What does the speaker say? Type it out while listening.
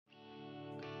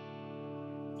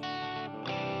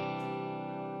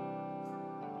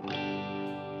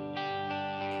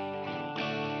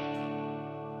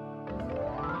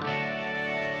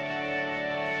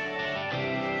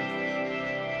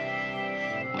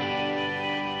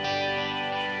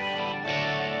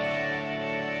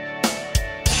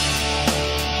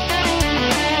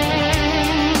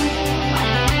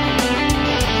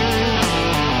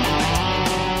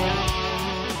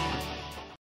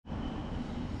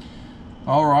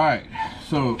All right,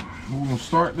 so we're gonna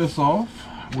start this off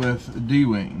with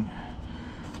D-Wing.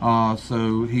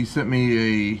 So he sent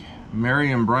me a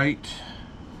merry and bright,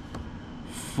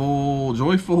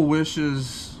 joyful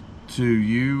wishes to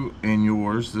you and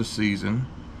yours this season.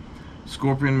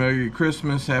 Scorpion, Merry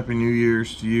Christmas, Happy New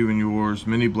Year's to you and yours.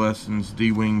 Many blessings,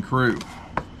 D-Wing crew.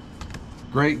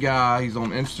 Great guy. He's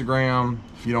on Instagram.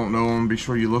 If you don't know him, be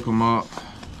sure you look him up.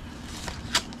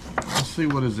 Let's see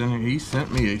what is in here. He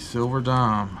sent me a silver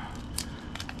dime.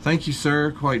 Thank you,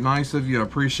 sir. Quite nice of you. I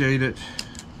appreciate it.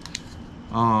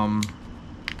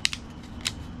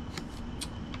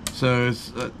 So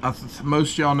it's,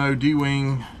 most y'all know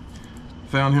D-Wing.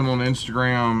 Found him on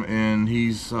Instagram, and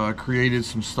he's created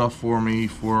some stuff for me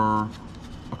for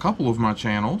a couple of my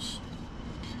channels.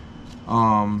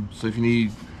 So if you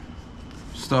need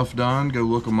stuff done, go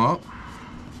look him up.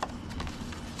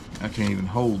 I can't even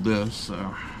hold this,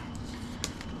 so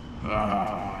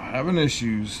having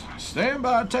issues. Stand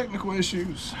by, technical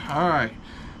issues. All right,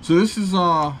 so this is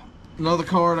another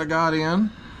card I got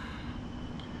in.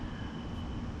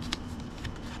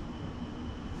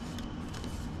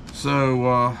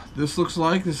 So this looks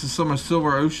like this is some of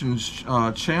Silver Ocean's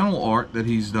channel art that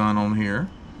he's done on here.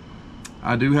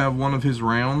 I do have one of his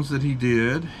rounds that he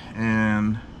did,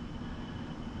 and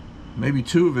maybe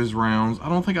two of his rounds. I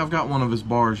don't think I've got one of his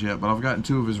bars yet, but I've gotten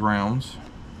two of his rounds.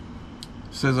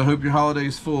 It says, I hope your holiday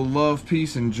is full of love,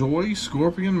 peace, and joy.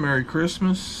 Scorpion, Merry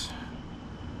Christmas.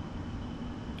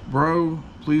 Bro,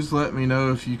 please let me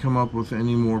know if you come up with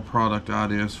any more product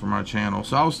ideas for my channel.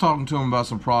 So I was talking to him about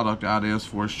some product ideas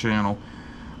for his channel.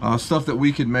 Stuff that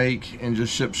we could make and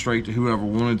just ship straight to whoever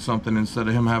wanted something, instead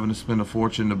of him having to spend a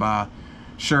fortune to buy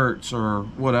shirts or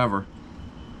whatever.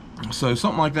 So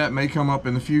something like that may come up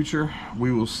in the future.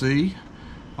 We will see.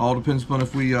 All depends upon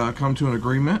if we come to an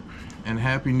agreement. And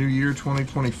Happy New Year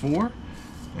 2024.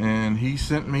 And he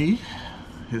sent me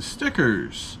his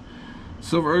stickers.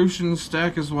 Silver Ocean,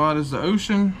 stack as wide as the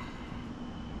ocean.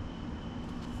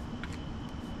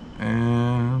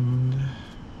 And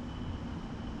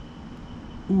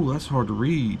ooh, that's hard to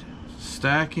read.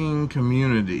 Stacking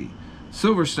community.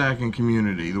 Silver stacking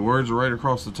community. The words are right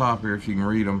across the top here if you can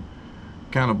read them.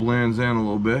 Kind of blends in a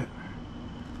little bit.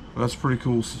 That's pretty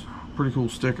cool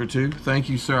sticker too. Thank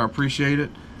you, sir. I appreciate it.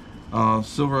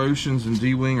 Silver Oceans and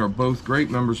D-Wing are both great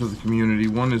members of the community.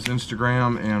 One is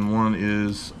Instagram and one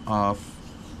is I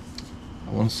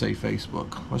want to say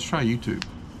Facebook. Let's try YouTube.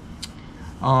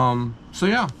 So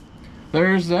yeah,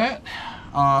 there's that.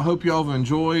 I hope y'all have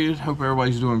enjoyed. Hope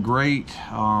everybody's doing great.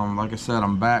 Like I said,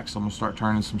 I'm back, so I'm gonna start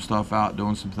turning some stuff out,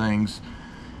 doing some things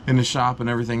in the shop and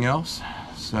everything else.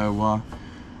 So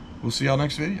we'll see y'all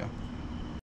next video.